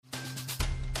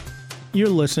You're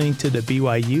listening to the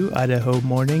BYU Idaho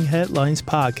Morning Headlines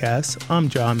Podcast. I'm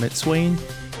John McSwain.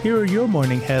 Here are your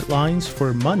morning headlines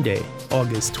for Monday,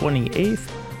 August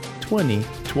 28th,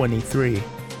 2023.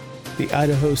 The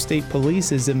Idaho State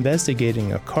Police is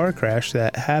investigating a car crash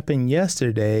that happened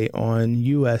yesterday on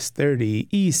US 30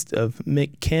 east of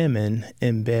McCammon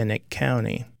in Bingham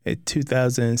County. A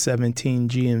 2017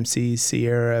 GMC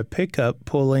Sierra pickup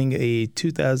pulling a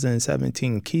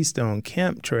 2017 Keystone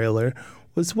Camp trailer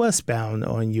was westbound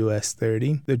on US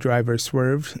 30. The driver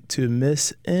swerved to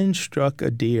miss and struck a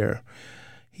deer.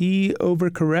 He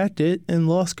overcorrected and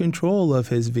lost control of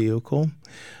his vehicle.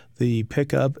 The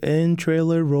pickup and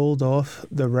trailer rolled off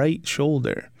the right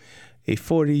shoulder. A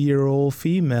 40-year-old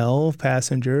female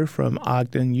passenger from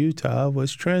Ogden, Utah,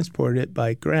 was transported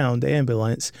by ground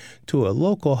ambulance to a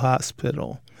local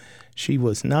hospital. She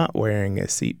was not wearing a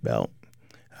seatbelt.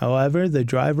 However, the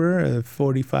driver, a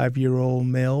 45-year-old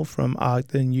male from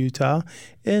Ogden, Utah,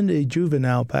 and a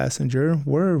juvenile passenger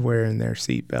were wearing their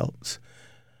seatbelts.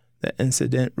 The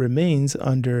incident remains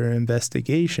under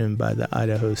investigation by the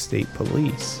Idaho State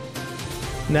Police.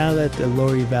 Now that the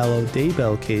Lori-Vallow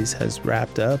Daybell case has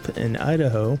wrapped up in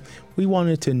Idaho, we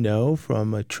wanted to know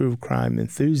from a true crime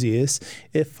enthusiast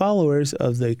if followers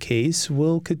of the case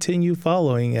will continue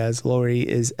following as Lori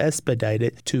is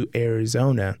expedited to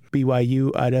Arizona.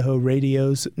 BYU Idaho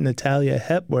Radio's Natalia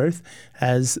Hepworth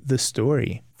has the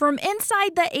story. From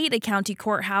inside the Ada County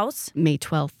Courthouse. May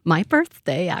 12th, my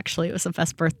birthday, actually. It was the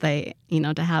best birthday,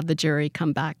 to have the jury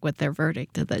come back with their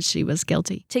verdict that she was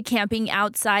guilty. To camping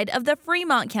outside of the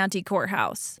Fremont County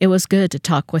Courthouse. It was good to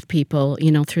talk with people,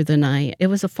 through the night. It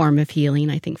was a form of healing,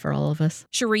 I think, for all of us.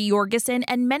 Cherie Jorgensen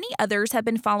and many others have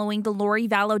been following the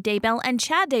Lori-Vallow Daybell and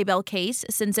Chad Daybell case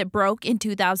since it broke in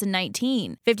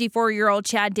 2019. 54-year-old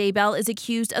Chad Daybell is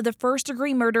accused of the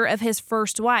first-degree murder of his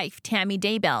first wife, Tammy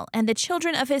Daybell, and the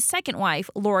children of his second wife,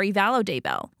 Lori-Vallow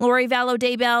Daybell. Lori-Vallow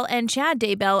Daybell and Chad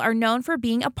Daybell are known for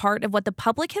being a part of what the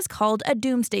public has called a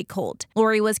doomsday cult.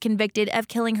 Lori was convicted of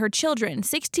killing her children,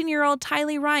 16-year-old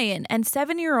Tylee Ryan and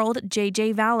 7-year-old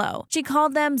JJ Vallow. She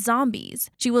called them zombies.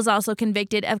 She was also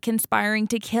convicted of conspiring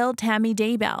to kill Tammy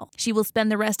Daybell. She will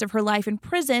spend the rest of her life in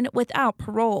prison without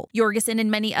parole. Jorgensen and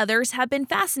many others have been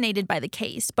fascinated by the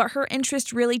case, but her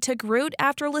interest really took root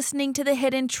after listening to the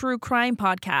Hidden True Crime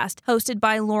podcast hosted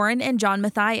by Lauren and John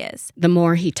Matthias. The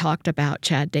more he talked about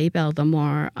Chad Daybell, the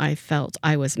more I felt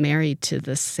I was married to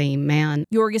the same man.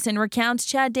 Jorgensen recounts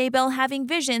Chad Daybell having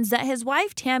visions that his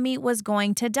wife Tammy was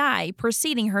going to die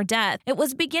preceding her death. It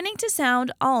was beginning to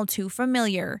sound all too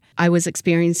familiar. I was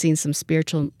experiencing some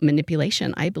spiritual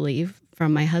manipulation, I believe,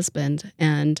 from my husband,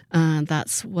 and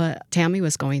that's what Tammy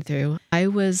was going through. I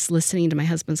was listening to my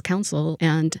husband's counsel,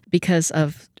 and because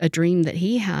of a dream that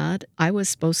he had, I was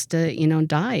supposed to,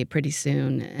 die pretty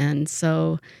soon, and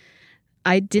so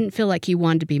I didn't feel like he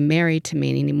wanted to be married to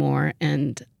me anymore,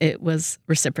 and it was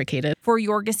reciprocated. For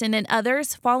Jorgensen and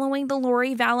others, following the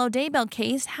Lori-Vallow Daybell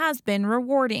case has been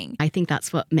rewarding. I think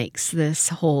that's what makes this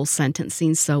whole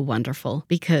sentencing so wonderful,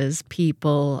 because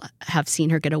people have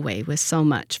seen her get away with so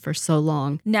much for so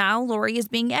long. Now, Lori is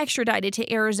being extradited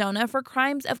to Arizona for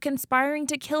crimes of conspiring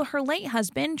to kill her late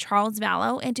husband, Charles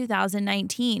Vallow, in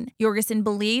 2019. Jorgensen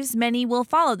believes many will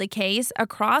follow the case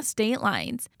across state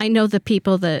lines. I know the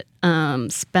people that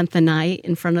spent the night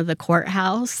in front of the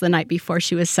courthouse the night before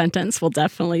she was sentenced will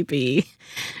definitely be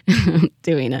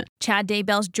doing it. Chad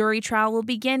Daybell's jury trial will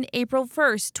begin April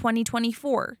 1st,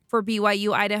 2024. For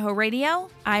BYU Idaho Radio,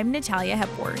 I'm Natalia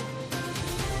Hepworth.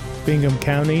 Bingham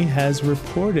County has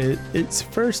reported its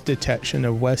first detection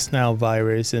of West Nile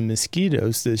virus in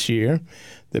mosquitoes this year.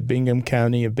 The Bingham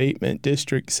County Abatement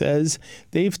District says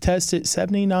they've tested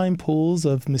 79 pools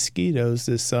of mosquitoes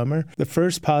this summer. The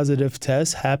first positive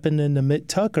test happened in the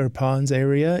Mid-Tucker Ponds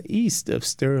area east of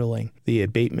Sterling. The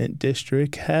Abatement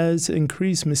District has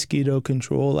increased mosquito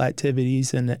control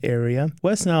activities in the area.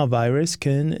 West Nile virus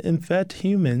can infect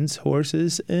humans,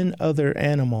 horses, and other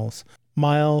animals.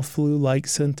 Mild flu-like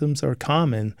symptoms are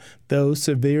common, though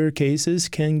severe cases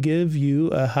can give you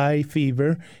a high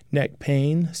fever, neck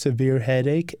pain, severe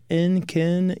headache, and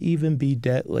can even be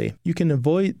deadly. You can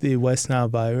avoid the West Nile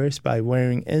virus by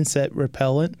wearing insect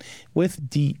repellent with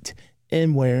DEET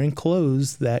and wearing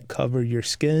clothes that cover your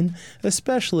skin,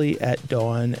 especially at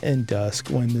dawn and dusk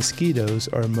when mosquitoes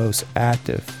are most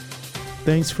active.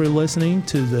 Thanks for listening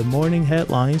to the morning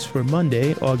headlines for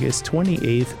Monday, August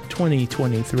 28th,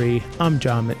 2023. I'm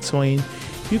John McSwain.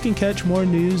 You can catch more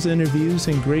news, interviews,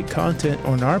 and great content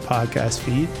on our podcast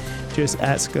feed. Just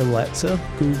ask Alexa,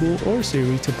 Google, or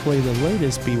Siri to play the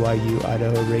latest BYU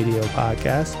Idaho Radio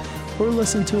podcast, or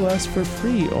listen to us for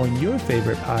free on your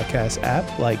favorite podcast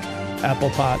app like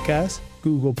Apple Podcasts,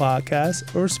 Google Podcasts,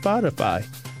 or Spotify.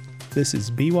 This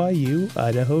is BYU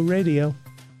Idaho Radio.